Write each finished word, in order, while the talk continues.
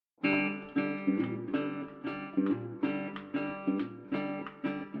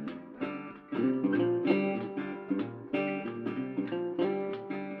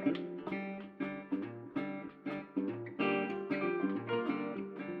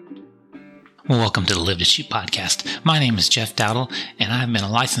Well, welcome to the Live to Shoot podcast. My name is Jeff Dowdle, and I've been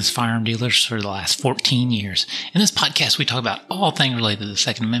a licensed firearm dealer for the last 14 years. In this podcast, we talk about all things related to the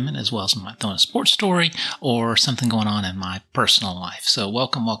Second Amendment, as well as my throwing a sports story or something going on in my personal life. So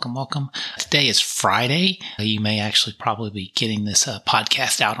welcome. Today is Friday. You may actually probably be getting this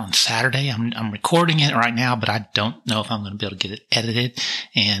podcast out on Saturday. I'm recording it right now, but I don't know if I'm going to be able to get it edited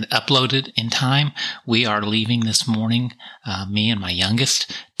and uploaded in time. We are leaving this morning, me and my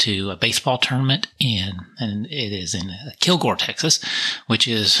youngest, to a baseball tournament and it is in Kilgore, Texas, which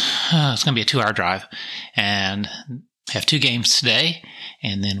is, it's going to be a 2-hour drive, and have 2 games today,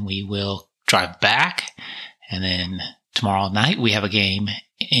 and then we will drive back, and then tomorrow night we have a game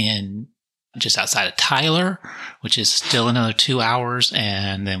in just outside of Tyler, which is still another 2 hours,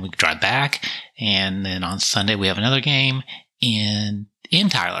 and then we drive back, and then on Sunday we have another game in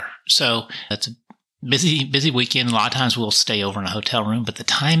Tyler. So that's a busy weekend. A lot of times we'll stay over in a hotel room, but the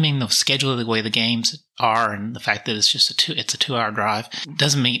timing, the schedule, the way the games are, and the fact that it's just it's a 2-hour drive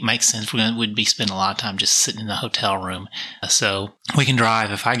doesn't make sense. We'd be spending a lot of time just sitting in the hotel room. So we can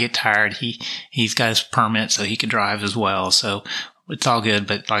drive. If I get tired, he's got his permit, so he can drive as well. So it's all good,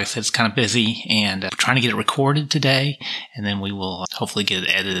 but like I said, it's kind of busy, and we're trying to get it recorded today, and then we will hopefully get it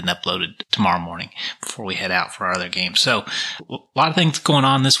edited and uploaded tomorrow morning before we head out for our other game. So a lot of things going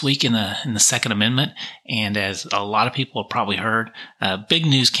on this week in the Second Amendment, and as a lot of people have probably heard, big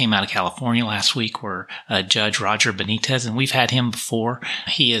news came out of California last week where Judge Roger Benitez, and we've had him before,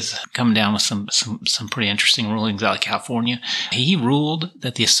 he has come down with some pretty interesting rulings out of California. He ruled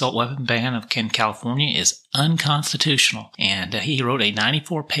that the assault weapon ban in California is unconstitutional, and he wrote a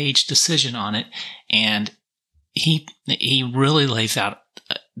 94-page decision on it, and he really lays out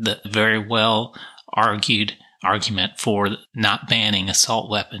the very well argued argument for not banning assault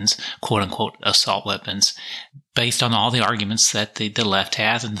weapons, quote unquote assault weapons, based on all the arguments that the left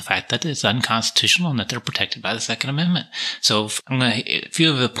has and the fact that it's unconstitutional and that they're protected by the Second Amendment. So a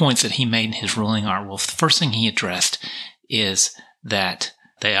few of the points that he made in his ruling are, well, the first thing he addressed is that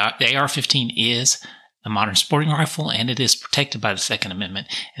the AR-15 is a modern sporting rifle, and it is protected by the Second Amendment.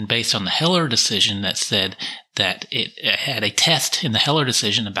 And based on the Heller decision that said that it had a test in the Heller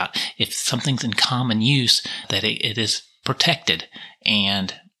decision about if something's in common use, that it is protected.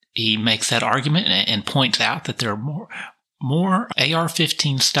 And he makes that argument and points out that there are more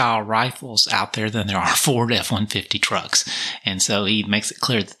AR-15 style rifles out there than there are Ford F-150 trucks. And so he makes it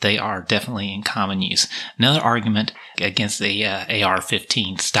clear that they are definitely in common use. Another argument against the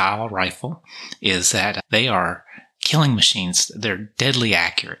AR-15 style rifle is that they are killing machines. They're deadly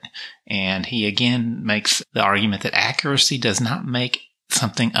accurate. And he again makes the argument that accuracy does not make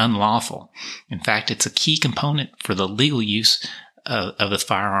something unlawful. In fact, it's a key component for the legal use of the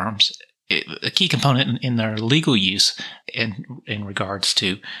firearms, a key component in their legal use in regards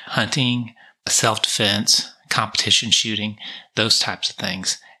to hunting, self-defense, competition shooting, those types of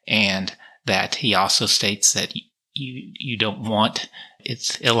things. And that he also states that you don't want,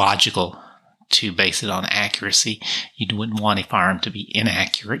 it's illogical to base it on accuracy. You wouldn't want a firearm to be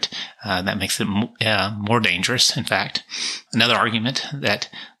inaccurate. That makes it more dangerous, in fact. Another argument that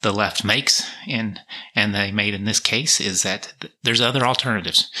the left makes, and they made in this case, is that there's other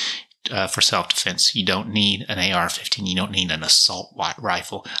alternatives for self-defense. You don't need an AR-15. You don't need an assault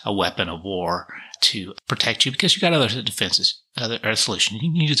rifle, a weapon of war to protect you, because you got other defenses, other solutions.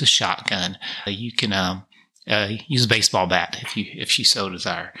 You can use a shotgun. You can use a baseball bat if you so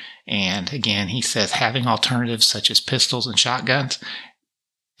desire. And again, he says having alternatives such as pistols and shotguns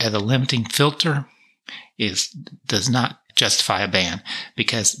as a limiting filter does not justify a ban,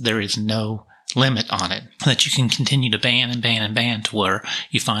 because there is no limit on it that you can continue to ban to where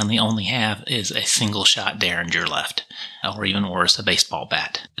you finally only have is a single shot Derringer left, or even worse, a baseball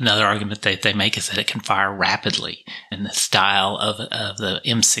bat. Another argument that they make is that it can fire rapidly in the style of the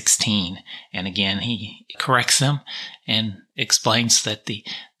M16. And again, he corrects them and explains that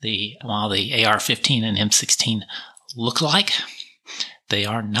while the AR-15 and M16 look like, they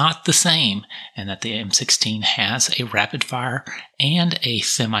are not the same, and that the M16 has a rapid fire and a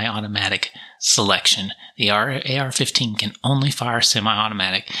semi-automatic selection. The AR-15 can only fire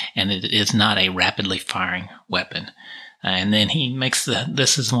semi-automatic, and it is not a rapidly firing weapon. And then he makes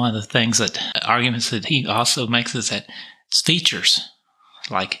this is one of the things arguments that he also makes, is that its features,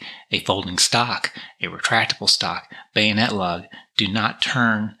 like a folding stock, a retractable stock, bayonet lug, do not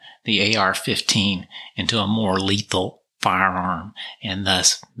turn the AR-15 into a more lethal firearm and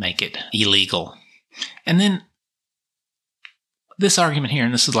thus make it illegal. And then this argument here,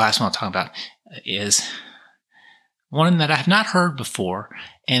 and this is the last one I'll talk about, is one that I've not heard before,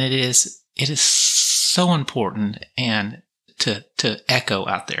 and it is so important and to echo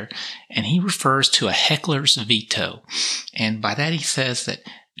out there. And he refers to a heckler's veto. And by that he says that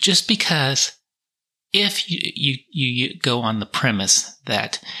just because if you go on the premise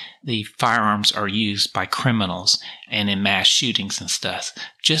that the firearms are used by criminals and in mass shootings and stuff,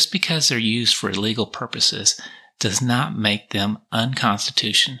 just because they're used for illegal purposes does not make them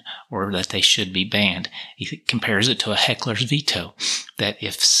unconstitutional or that they should be banned. He compares it to a heckler's veto, that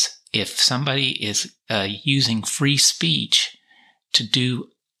if somebody is using free speech to do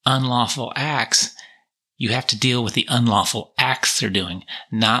unlawful acts, you have to deal with the unlawful acts they're doing,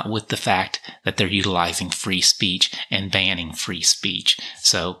 not with the fact that they're utilizing free speech and banning free speech.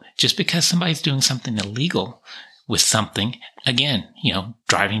 So just because somebody's doing something illegal with something, again,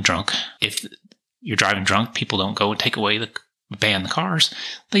 driving drunk, if you're driving drunk, people don't go and ban the cars.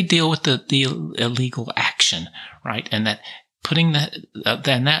 They deal with the illegal action, right? And that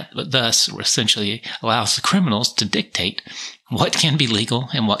thus essentially allows the criminals to dictate what can be legal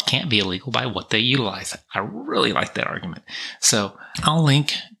and what can't be illegal by what they utilize. I really like that argument. So I'll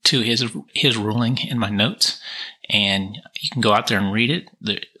link to his ruling in my notes, and you can go out there and read it.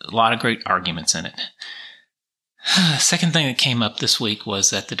 There's a lot of great arguments in it. Second thing that came up this week was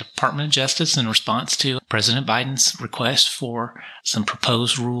that the Department of Justice, in response to President Biden's request for some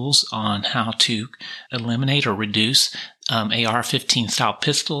proposed rules on how to eliminate or reduce AR-15 style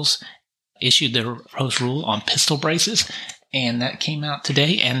pistols, issued their proposed rule on pistol braces. And that came out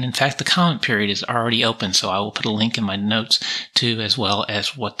today. And in fact, the comment period is already open. So I will put a link in my notes too, as well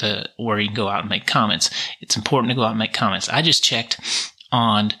as where you can go out and make comments. It's important to go out and make comments. I just checked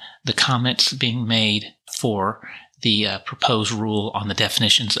on the comments being made for the proposed rule on the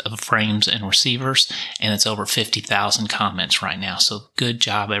definitions of frames and receivers, and it's over 50,000 comments right now. So good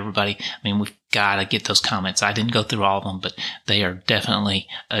job, everybody. I mean, we've got to get those comments. I didn't go through all of them, but they are definitely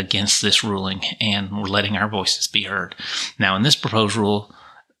against this ruling, and we're letting our voices be heard. Now, in this proposed rule,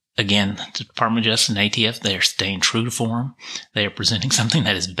 again, the Department of Justice and ATF, they are staying true to form. They are presenting something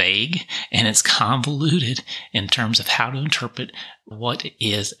that is vague and it's convoluted in terms of how to interpret what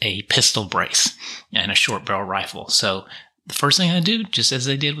is a pistol brace and a short barrel rifle. So the first thing they do, just as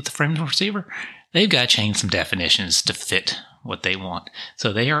they did with the frame and receiver, they've got to change some definitions to fit what they want.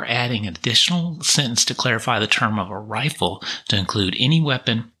 So they are adding an additional sentence to clarify the term of a rifle to include any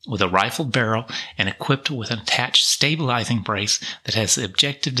weapon with a rifle barrel and equipped with an attached stabilizing brace that has the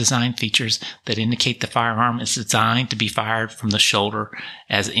objective design features that indicate the firearm is designed to be fired from the shoulder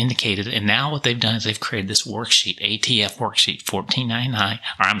as indicated. And now what they've done is they've created this worksheet, ATF worksheet 1499,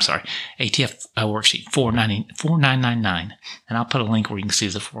 ATF worksheet 4999. And I'll put a link where you can see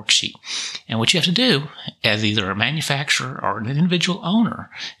this worksheet. And what you have to do as either a manufacturer or an individual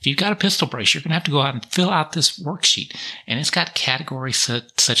owner, if you've got a pistol brace, you're going to have to go out and fill out this worksheet. And it's got categories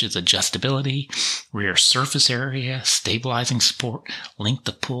such as adjustability, rear surface area, stabilizing support, length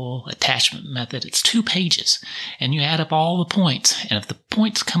of pull, attachment method. It's 2 pages. And you add up all the points. And if the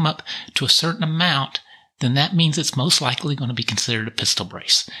points come up to a certain amount, then that means it's most likely going to be considered a pistol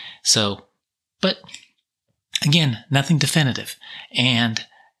brace. So, but again, nothing definitive. And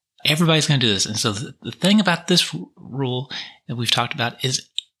everybody's going to do this. And so the thing about this rule that we've talked about is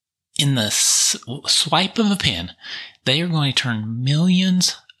in the swipe of a pen, they are going to turn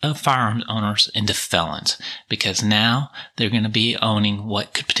millions of firearms owners into felons because now they're going to be owning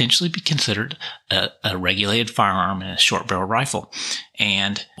what could potentially be considered a regulated firearm and a short barrel rifle.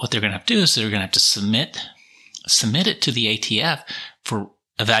 And what they're going to have to do is they're going to have to submit it to the ATF for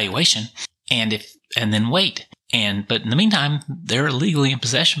evaluation and then wait. But in the meantime, they're illegally in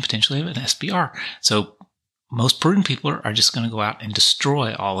possession potentially of an SBR. So most prudent people are just going to go out and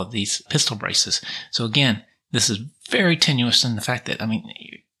destroy all of these pistol braces. So again, this is very tenuous in the fact that,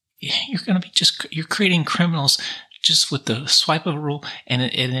 you're going to be you're creating criminals just with the swipe of a rule. And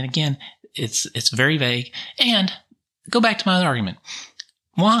again, it's very vague. And go back to my other argument.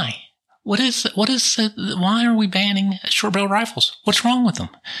 Why? Why are we banning short barrel rifles? What's wrong with them?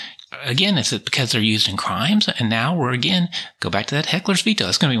 Again, is it because they're used in crimes? And now go back to that heckler's veto.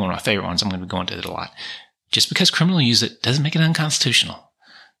 That's going to be one of my favorite ones. I'm going to be going to it a lot. Just because criminals use it doesn't make it unconstitutional.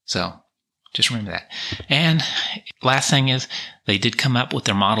 So just remember that. And last thing is they did come up with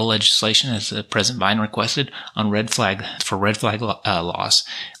their model legislation as President Biden requested on red flag laws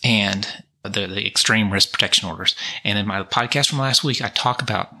and the extreme risk protection orders. And in my podcast from last week, I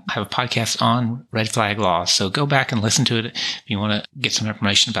have a podcast on red flag laws. So go back and listen to it if you want to get some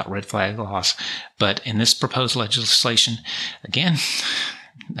information about red flag laws. But in this proposed legislation, again,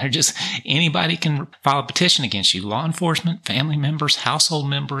 anybody can file a petition against you. Law enforcement, family members, household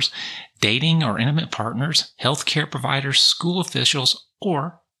members, dating or intimate partners, healthcare providers, school officials,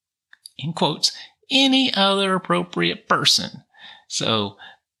 or, in quotes, any other appropriate person. So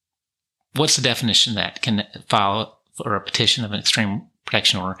what's the definition of that? Can file for a petition of an extreme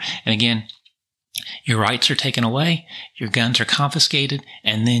protection order. And again, your rights are taken away, your guns are confiscated,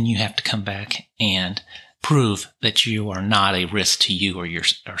 and then you have to come back and prove that you are not a risk to you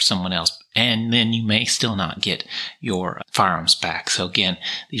or someone else. And then you may still not get your firearms back. So again,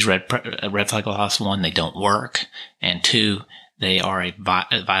 these red flag laws, one, they don't work. And two, they are a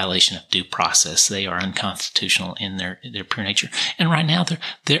violation of due process. They are unconstitutional in their pure nature. And right now,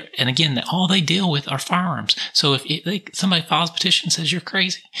 and again, all they deal with are firearms. So if somebody files a petition and says, you're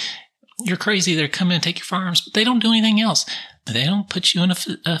crazy, they're coming and take your firearms, but they don't do anything else. They don't put you in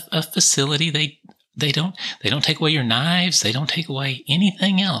a facility. They don't take away your knives. They don't take away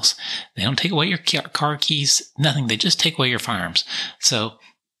anything else. They don't take away your car keys, nothing. They just take away your firearms. So,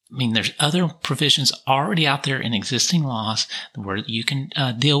 I mean, there's other provisions already out there in existing laws where you can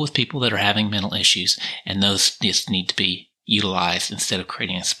deal with people that are having mental issues, and those just need to be utilized instead of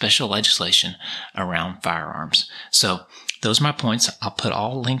creating a special legislation around firearms. So those are my points. I'll put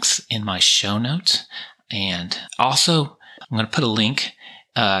all links in my show notes, and also I'm going to put a link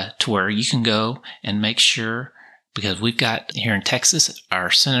to where you can go and make sure, because we've got here in Texas,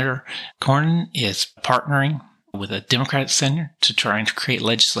 our Senator Cornyn is partnering with a Democratic senator to try and create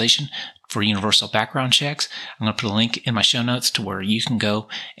legislation for universal background checks. I'm going to put a link in my show notes to where you can go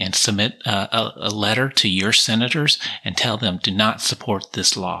and submit a letter to your senators and tell them do not support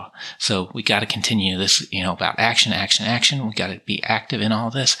this law. So we got to continue this, about action. We got to be active in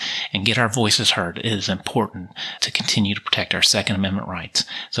all this and get our voices heard. It is important to continue to protect our Second Amendment rights.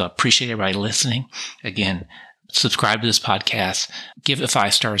 So I appreciate everybody listening. Again, subscribe to this podcast. Give it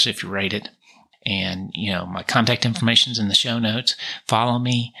 5 stars if you rate it. And, my contact information is in the show notes. Follow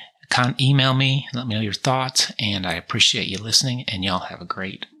me, email me, let me know your thoughts. And I appreciate you listening, and y'all have a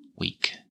great week.